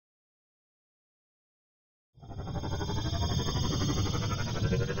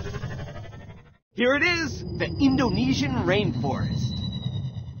Here it is, the Indonesian Rainforest.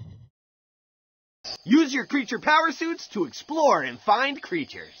 Use your creature power suits to explore and find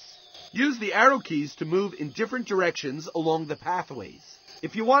creatures. Use the arrow keys to move in different directions along the pathways.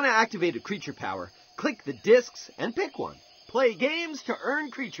 If you want to activate a creature power, click the discs and pick one. Play games to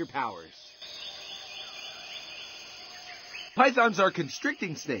earn creature powers. Pythons are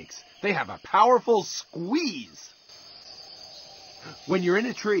constricting snakes. They have a powerful squeeze. When you're in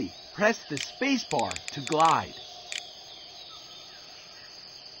a tree, press the space bar to glide.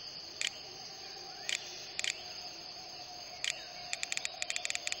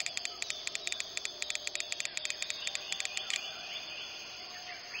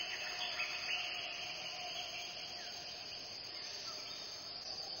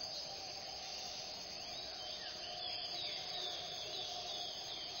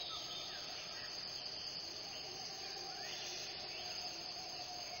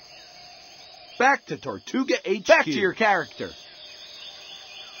 Back to Tortuga HQ. Back to your character.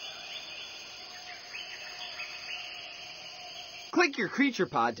 Click your creature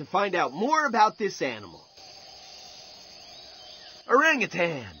pod to find out more about this animal.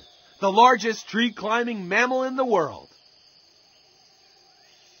 Orangutan, the largest tree-climbing mammal in the world.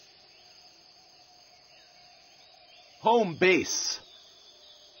 Home base.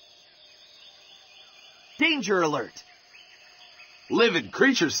 Danger alert. Live in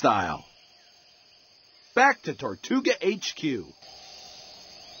creature style. Back to Tortuga HQ.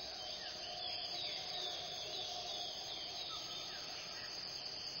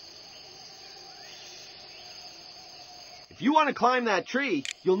 If you want to climb that tree,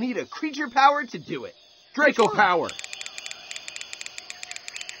 you'll need a creature power to do it. Draco Power.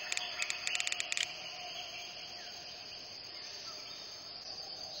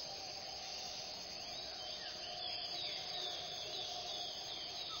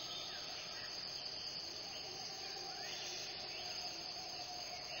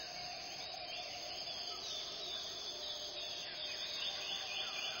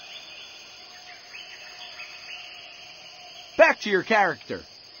 Back to your character.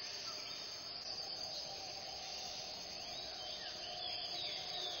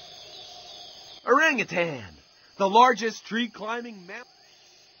 Orangutan, the largest tree-climbing mammal.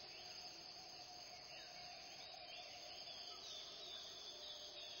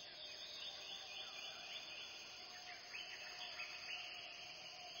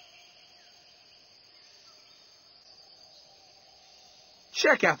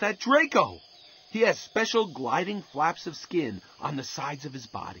 Check out that Draco. He has special gliding flaps of skin on the sides of his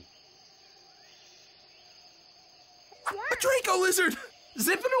body. A Draco lizard!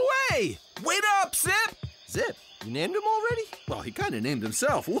 Zipping away! Wait up, Zip! Zip, you named him already? Well, he kind of named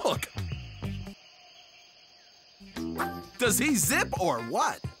himself, look. Does he zip or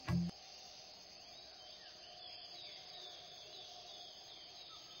what?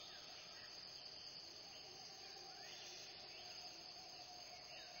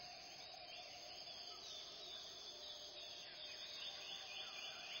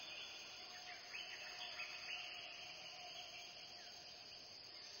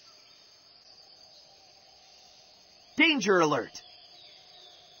 Danger alert.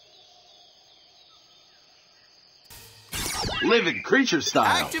 Live in creature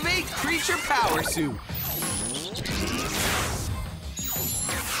style. Activate creature power suit.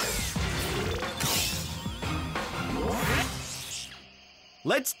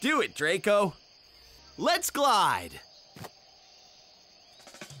 Let's do it, Draco. Let's glide.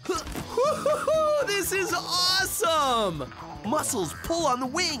 This is awesome! Muscles pull on the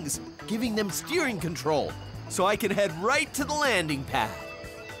wings, giving them steering control, so I can head right to the landing pad.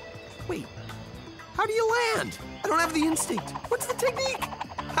 Wait, how do you land? I don't have the instinct. What's the technique?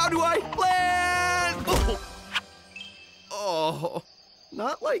 How do I land? Oh,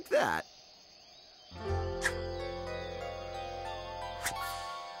 not like that.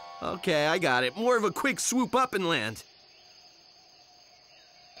 Okay, I got it. More of a quick swoop up and land.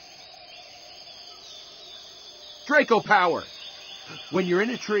 Draco Power. When you're in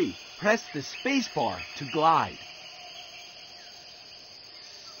a tree, press the space bar to glide.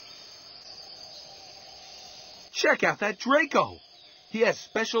 Check out that Draco. He has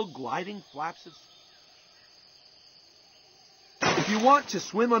special gliding flaps of... If you want to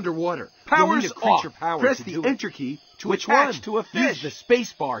swim underwater, Power's you'll need a creature off. power Press to the do it. enter key to Which attach one? to a fish. Use the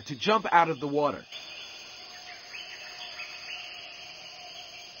space bar to jump out of the water.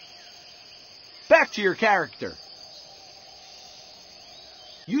 Back to your character.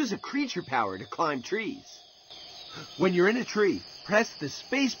 Use a creature power to climb trees. When you're in a tree, press the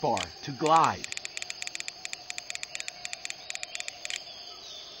space bar to glide.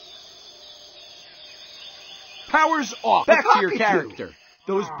 Powers off. Back to your cockatoo. character.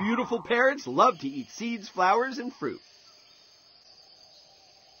 Those beautiful parrots love to eat seeds, flowers, and fruit.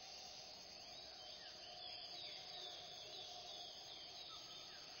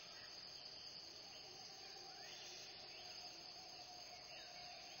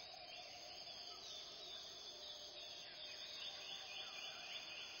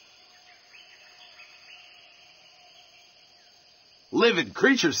 Living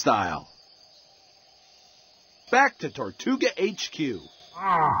creature style. Back to Tortuga HQ.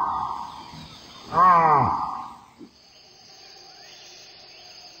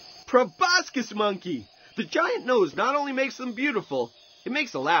 Proboscis monkey! The giant nose not only makes them beautiful, it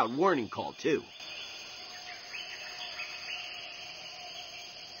makes a loud warning call, too.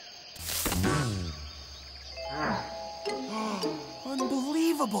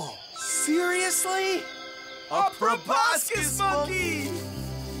 Unbelievable! Seriously? A proboscis monkey!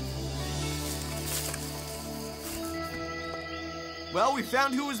 Well, we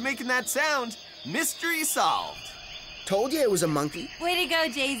found who was making that sound. Mystery solved. Told you it was a monkey. Way to go,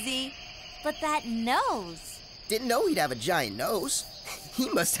 Jay-Z. But that nose. Didn't know he'd have a giant nose. He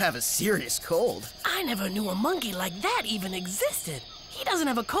must have a serious cold. I never knew a monkey like that even existed. He doesn't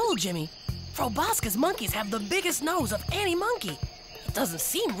have a cold, Jimmy. Proboscis monkeys have the biggest nose of any monkey. It doesn't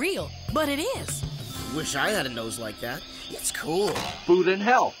seem real, but it is. Wish I had a nose like that. It's cool. Food and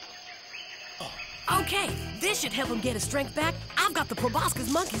health. Okay, this should help him get his strength back. I've got the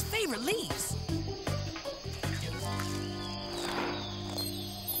proboscis monkey's favorite leaves.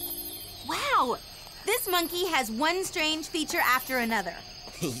 Wow! This monkey has one strange feature after another.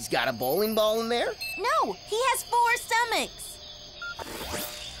 He's got a bowling ball in there? No, he has 4 stomachs.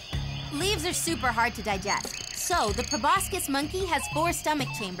 Leaves are super hard to digest. So, the proboscis monkey has 4 stomach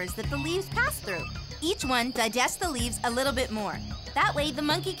chambers that the leaves pass through. Each one digests the leaves a little bit more. That way, the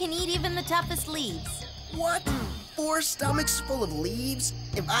monkey can eat even the toughest leaves. What? 4 stomachs full of leaves?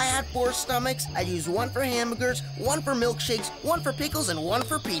 If I had 4 stomachs, I'd use 1 for hamburgers, 1 for milkshakes, 1 for pickles, and 1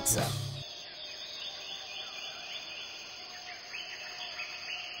 for pizza.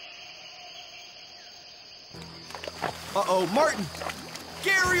 Uh-oh, Martin!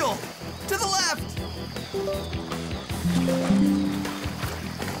 Gariel! To the left!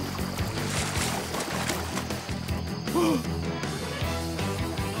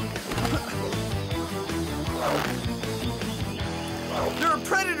 There are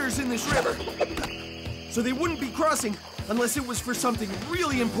predators in this river! So they wouldn't be crossing unless it was for something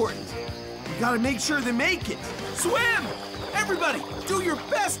really important. We gotta make sure they make it. Swim! Everybody, do your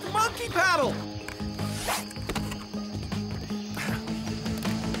best monkey paddle!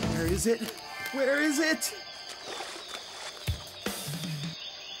 Where is it? Where is it?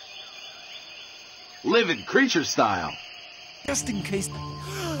 Living creature style. Just in case.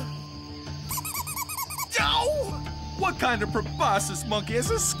 Ow! What kind of proboscis monkey has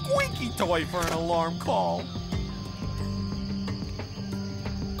a squeaky toy for an alarm call?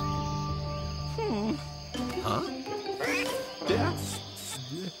 Huh?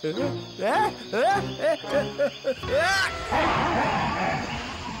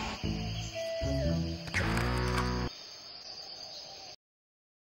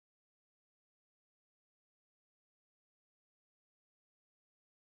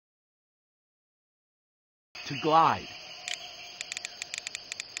 To glide.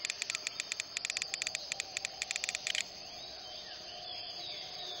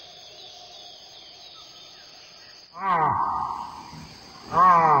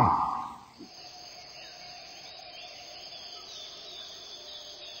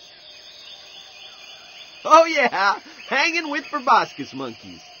 Oh yeah, hanging with proboscis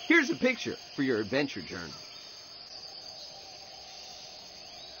monkeys. Here's a picture for your adventure journal.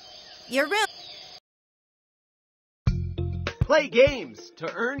 Your room. Play games to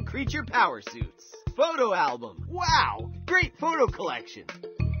earn creature power suits. Photo album. Wow, great photo collection.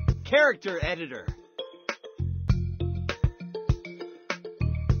 Character editor.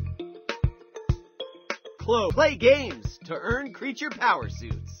 Play games to earn creature power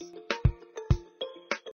suits.